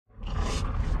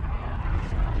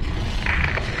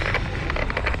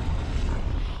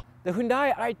The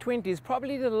Hyundai i20 is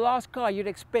probably the last car you'd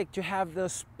expect to have the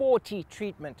sporty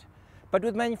treatment. But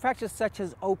with manufacturers such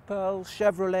as Opel,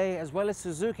 Chevrolet, as well as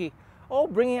Suzuki, all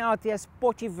bringing out their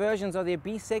sporty versions of their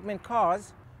B-segment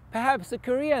cars, perhaps the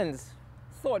Koreans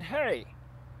thought, hey,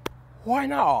 why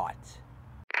not?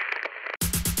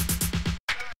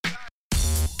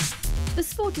 The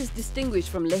Sport is distinguished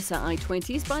from lesser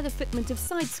i20s by the fitment of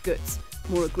side skirts,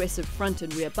 more aggressive front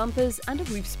and rear bumpers, and a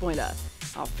roof spoiler.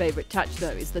 Our favourite touch though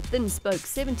is the thin spoke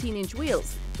 17-inch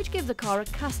wheels, which give the car a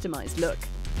customised look.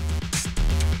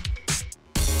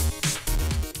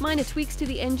 Minor tweaks to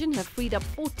the engine have freed up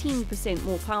 14%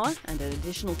 more power and an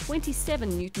additional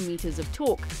 27 Newton-meters of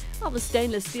torque, while the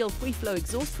stainless steel free-flow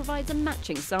exhaust provides a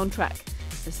matching soundtrack.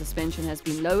 The suspension has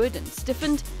been lowered and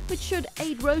stiffened, which should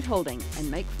aid road holding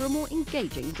and make for a more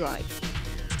engaging drive.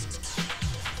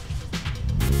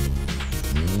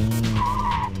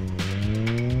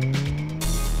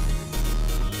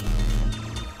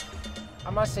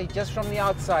 I must say, just from the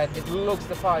outside, it looks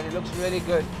the part. It looks really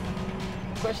good.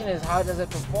 The question is, how does it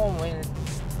perform when it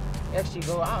actually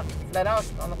go out, flat out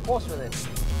on the course with it?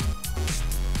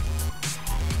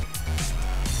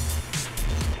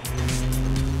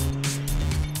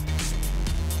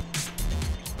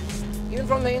 Even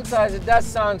from the inside, it does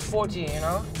sound sporty, you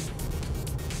know.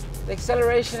 The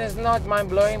acceleration is not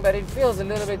mind-blowing, but it feels a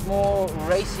little bit more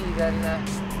racy than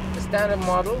the standard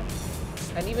model.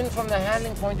 And even from the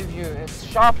handling point of view, it's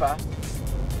sharper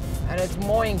and it's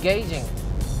more engaging.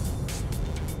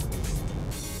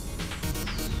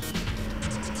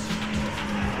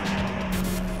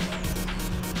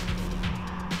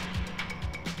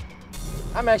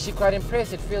 I'm actually quite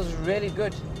impressed. It feels really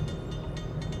good.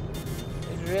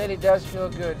 It really does feel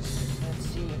good. Let's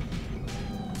see.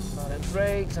 Solid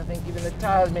brakes. I think even the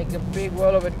tires make a big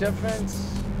world of a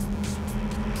difference.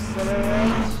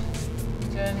 Accelerate.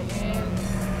 Turn in.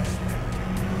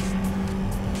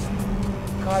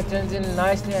 Car turns in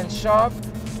nicely and sharp,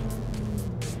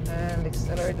 and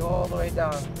accelerate all the way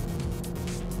down.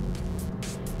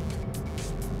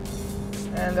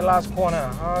 And the last corner,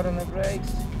 hard on the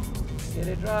brakes, get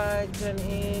it right, turn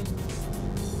in.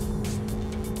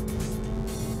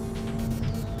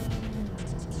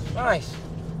 Nice.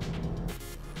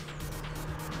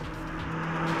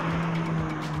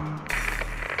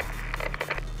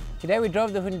 Today we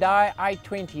drove the Hyundai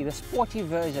i20, the sporty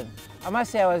version. I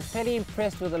must say I was fairly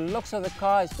impressed with the looks of the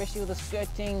car, especially with the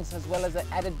skirtings as well as the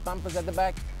added bumpers at the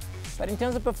back. But in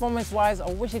terms of performance-wise, I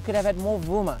wish it could have had more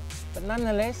vooma. But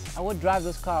nonetheless, I would drive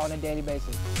this car on a daily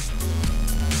basis.